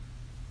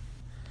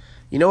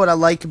You know what I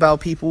like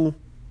about people?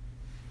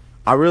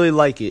 I really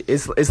like it.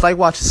 It's like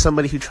watching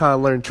somebody who trying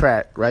to learn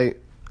track, right?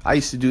 I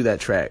used to do that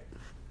track.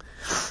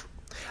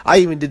 I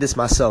even did this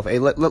myself. Hey,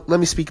 let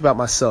me speak about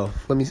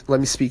myself. Let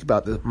me speak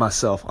about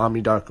myself,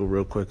 Omni Darko,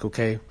 real quick,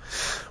 okay?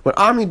 When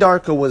Omni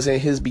Darko was in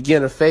his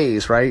beginner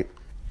phase, right?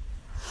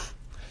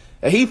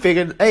 And he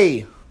figured,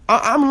 hey,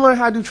 I'm gonna learn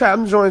how to do track.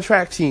 I'm joining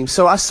track team.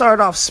 So I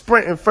started off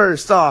sprinting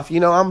first off. You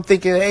know, I'm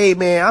thinking, hey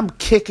man, I'm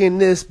kicking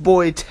this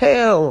boy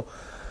tail,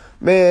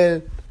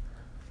 man.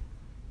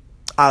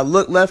 I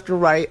look left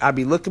and right. I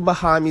be looking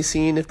behind me,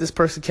 seeing if this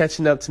person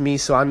catching up to me,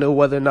 so I know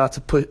whether or not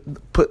to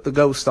put the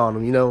ghost on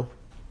him. You know.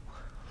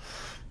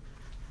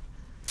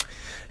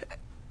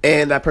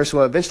 And that person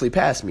will eventually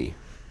pass me,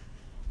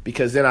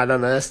 because then I'd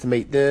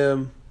underestimate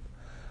them.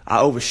 I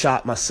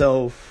overshot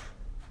myself.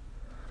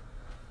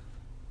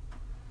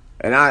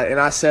 And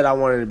I said I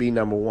wanted to be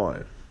number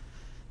one.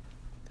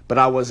 But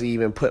I wasn't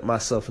even putting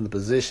myself in the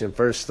position,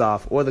 first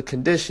off, or the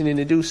conditioning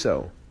to do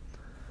so.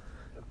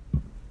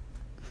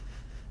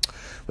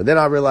 But then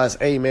I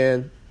realized, hey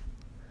man,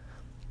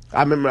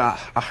 I remember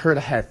I heard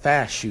I had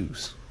fast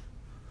shoes.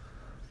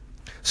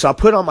 So I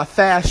put on my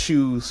fast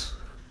shoes,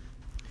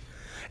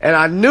 and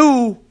I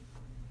knew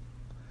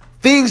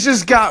things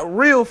just got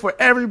real for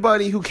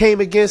everybody who came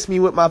against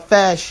me with my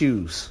fast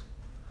shoes.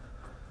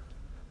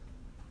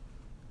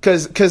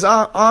 Cause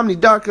Omni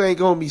Darko ain't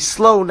gonna be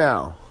slow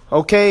now,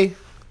 okay?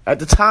 At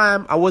the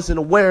time, I wasn't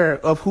aware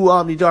of who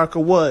Omni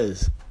Darko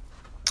was.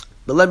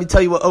 But let me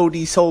tell you what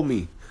OD told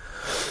me.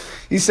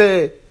 He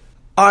said,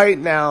 all right,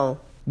 now,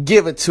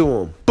 give it to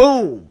him.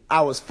 Boom!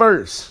 I was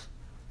first.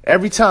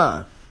 Every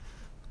time.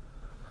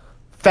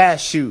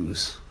 Fast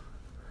shoes.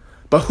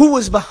 But who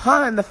was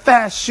behind the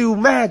fast shoe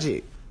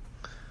magic?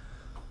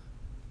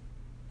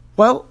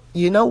 Well,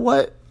 you know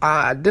what?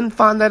 I didn't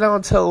find that out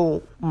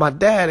until my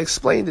dad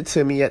explained it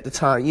to me at the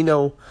time. You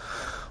know,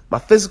 my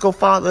physical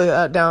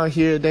father down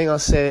here, they gonna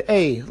say,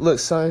 hey, look,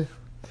 son,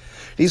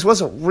 these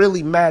wasn't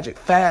really magic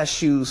fast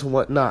shoes and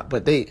whatnot,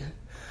 but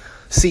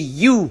it's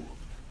you.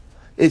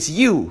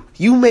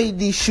 You made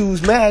these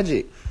shoes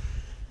magic.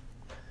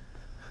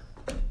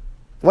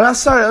 When I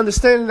started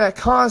understanding that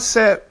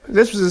concept,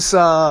 this was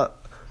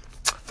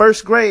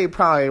first grade,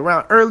 probably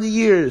around early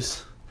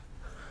years,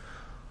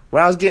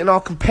 when I was getting all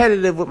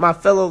competitive with my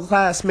fellow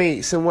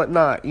classmates and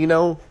whatnot, you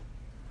know.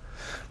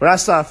 When I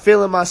started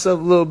feeling myself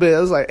a little bit, I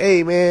was like,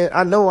 hey man,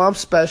 I know I'm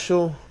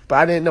special, but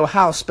I didn't know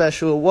how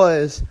special it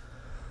was.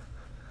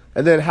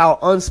 And then how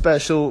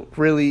unspecial,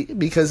 really,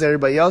 because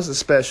everybody else is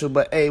special,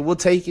 but hey, we'll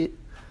take it.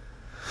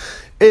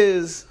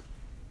 Is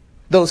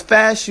those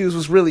fast shoes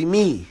was really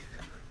me.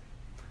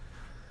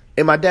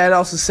 And my dad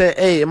also said,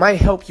 hey, it might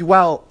help you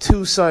out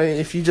too, son,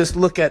 if you just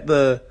look at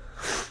the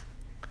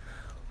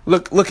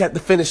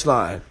finish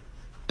line.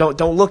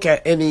 Don't look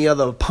at any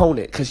other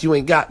opponent, because you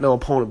ain't got no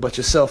opponent but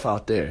yourself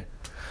out there.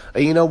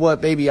 And you know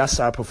what, baby? I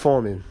started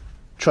performing.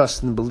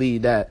 Trust and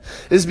believe that.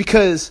 It's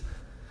because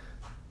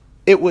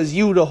it was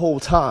you the whole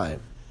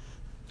time.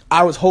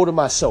 I was holding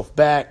myself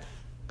back.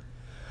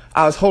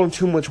 I was holding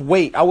too much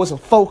weight. I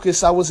wasn't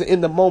focused. I wasn't in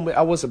the moment.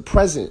 I wasn't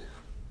present.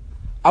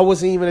 I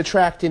wasn't even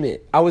attracting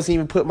it. I wasn't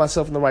even putting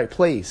myself in the right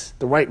place,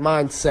 the right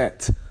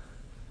mindset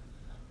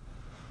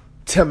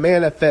to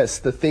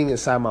manifest the thing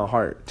inside my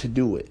heart, to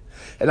do it.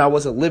 And I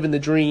wasn't living the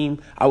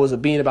dream. I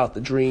wasn't being about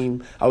the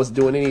dream. I wasn't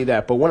doing any of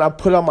that. But when I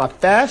put on my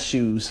fast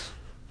shoes,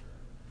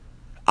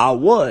 I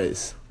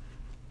was.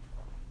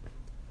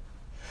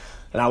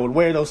 And I would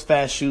wear those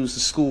fast shoes to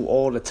school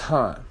all the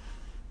time.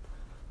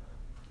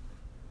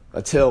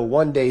 Until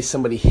one day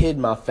somebody hid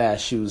my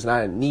fast shoes and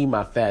I didn't need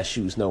my fast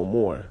shoes no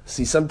more.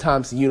 See,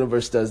 sometimes the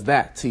universe does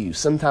that to you.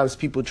 Sometimes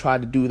people try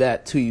to do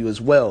that to you as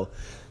well.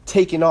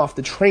 Taking off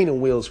the training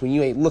wheels when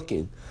you ain't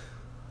looking.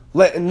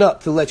 Letting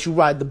up to let you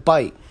ride the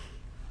bike.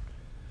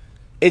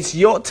 It's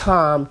your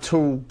time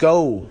to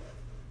go.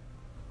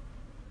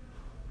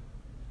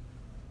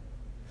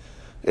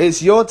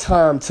 It's your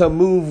time to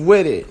move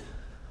with it.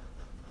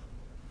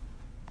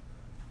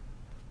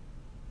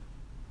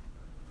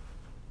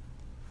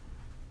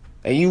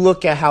 And you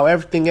look at how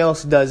everything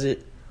else does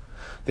it,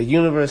 the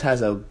universe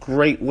has a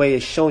great way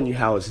of showing you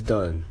how it's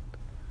done.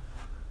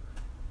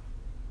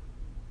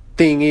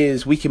 Thing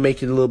is, we can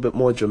make it a little bit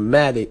more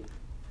dramatic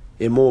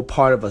and more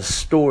part of a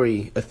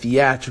story, a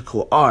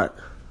theatrical art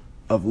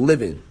of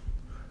living.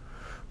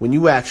 When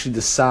you actually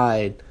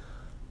decide,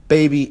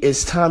 baby,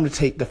 it's time to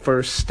take the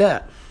first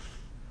step.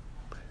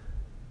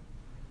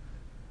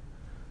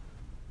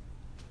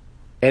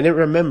 And it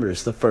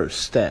remembers the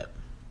first step.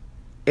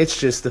 It's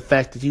just the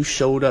fact that you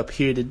showed up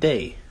here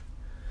today.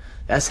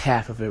 That's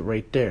half of it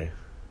right there.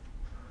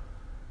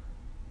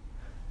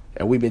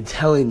 And we've been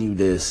telling you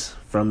this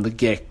from the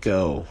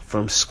get-go,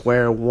 from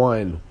square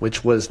one,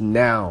 which was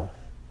now.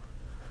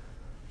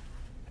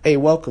 Hey,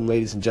 welcome,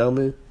 ladies and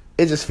gentlemen.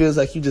 It just feels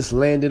like you just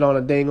landed on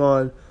a dang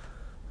on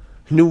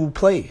new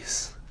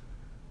place.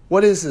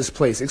 What is this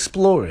place?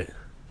 Explore it.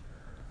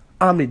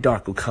 Omni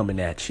Darko coming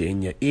at you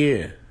in your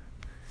ear,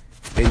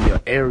 in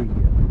your area,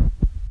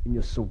 in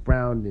your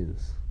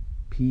surroundings.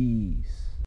 Peace.